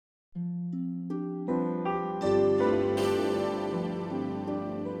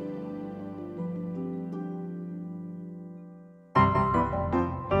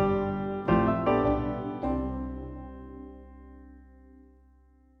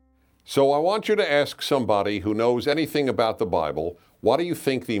So I want you to ask somebody who knows anything about the Bible, what do you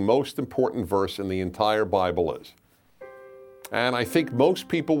think the most important verse in the entire Bible is? And I think most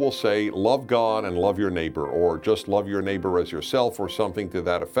people will say, love God and love your neighbor, or just love your neighbor as yourself, or something to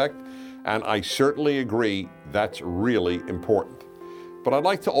that effect. And I certainly agree that's really important. But I'd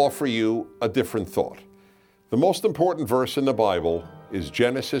like to offer you a different thought. The most important verse in the Bible is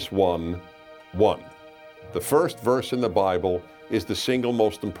Genesis 1:1. The first verse in the Bible is the single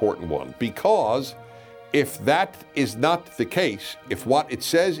most important one, because if that is not the case, if what it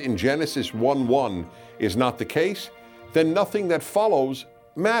says in Genesis 1:1 is not the case, then nothing that follows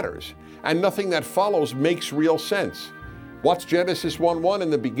matters, and nothing that follows makes real sense. What's Genesis 1:1? In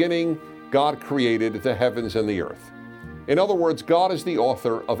the beginning, God created the heavens and the earth. In other words, God is the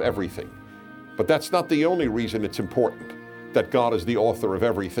author of everything. But that's not the only reason it's important, that God is the author of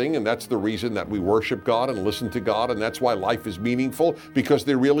everything, and that's the reason that we worship God and listen to God, and that's why life is meaningful, because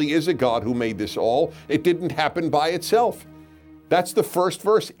there really is a God who made this all. It didn't happen by itself. That's the first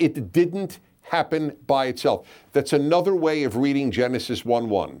verse. It didn't happen by itself. That's another way of reading Genesis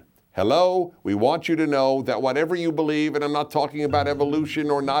 1:1. Hello, we want you to know that whatever you believe, and I'm not talking about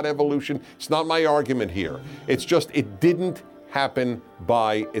evolution or not evolution, it's not my argument here. It's just it didn't happen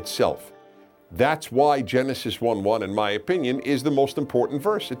by itself. That's why Genesis 1:1, in my opinion, is the most important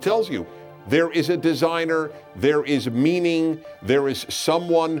verse. It tells you there is a designer, there is meaning, there is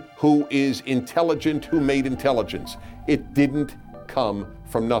someone who is intelligent, who made intelligence. It didn't come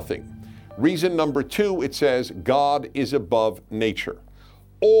from nothing. Reason number 2, it says God is above nature.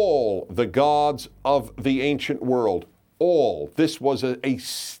 All the gods of the ancient world, this was a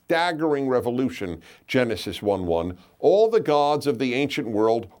staggering revolution, Genesis 1:1. All the gods of the ancient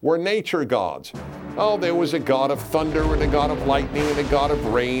world were nature gods. Oh, there was a god of thunder and a god of lightning and a god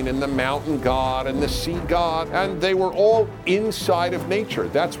of rain and the mountain god and the sea god, and they were all inside of nature.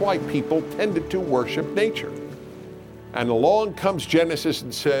 That's why people tended to worship nature. And along comes Genesis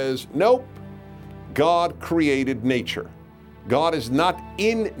and says, nope, God created nature. God is not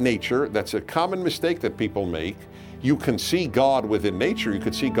in nature. That's a common mistake that people make. You can see God within nature. You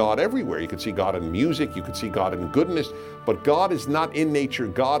could see God everywhere. You could see God in music. You could see God in goodness. But God is not in nature.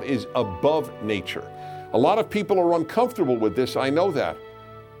 God is above nature. A lot of people are uncomfortable with this. I know that.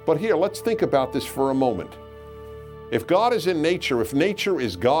 But here, let's think about this for a moment. If God is in nature, if nature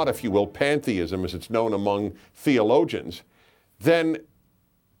is God, if you will, pantheism as it's known among theologians, then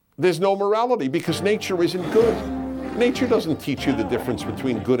there's no morality because nature isn't good. Nature doesn't teach you the difference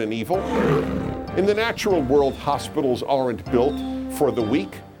between good and evil. In the natural world, hospitals aren't built for the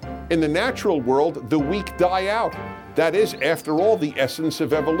weak. In the natural world, the weak die out. That is, after all, the essence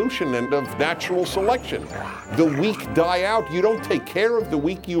of evolution and of natural selection. The weak die out. You don't take care of the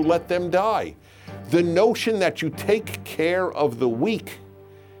weak, you let them die. The notion that you take care of the weak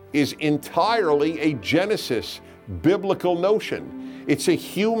is entirely a Genesis biblical notion. It's a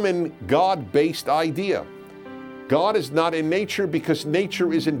human God-based idea. God is not in nature because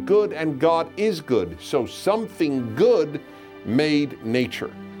nature isn't good and God is good. So something good made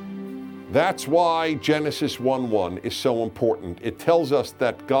nature. That's why Genesis 1:1 is so important. It tells us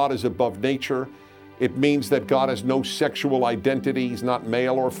that God is above nature. It means that God has no sexual identity. He's not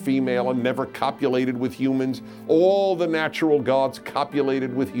male or female and never copulated with humans. All the natural gods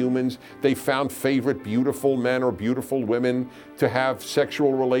copulated with humans. They found favorite beautiful men or beautiful women to have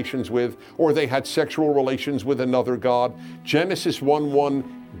sexual relations with, or they had sexual relations with another god. Genesis 1:1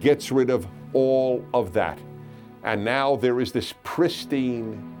 gets rid of all of that. And now there is this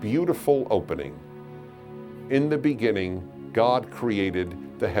pristine, beautiful opening. In the beginning, God created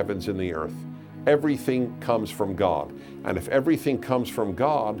the heavens and the earth. Everything comes from God. And if everything comes from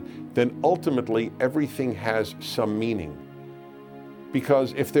God, then ultimately everything has some meaning.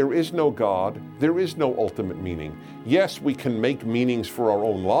 Because if there is no God, there is no ultimate meaning. Yes, we can make meanings for our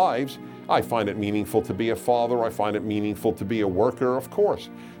own lives. I find it meaningful to be a father. I find it meaningful to be a worker, of course.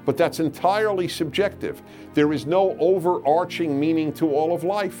 But that's entirely subjective. There is no overarching meaning to all of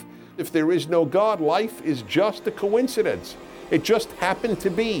life. If there is no God, life is just a coincidence. It just happened to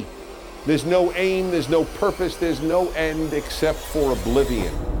be. There's no aim, there's no purpose, there's no end except for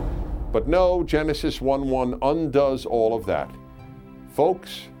oblivion. But no, Genesis 1:1 undoes all of that.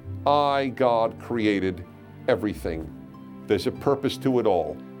 Folks, God, created everything. There's a purpose to it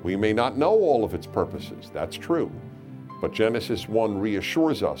all. We may not know all of its purposes, that's true. But Genesis 1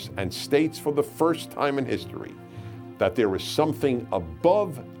 reassures us and states for the first time in history that there is something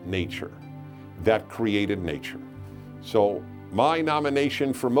above nature that created nature. So, my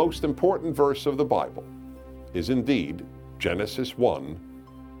nomination for most important verse of the Bible is indeed Genesis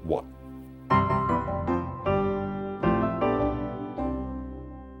 1:1.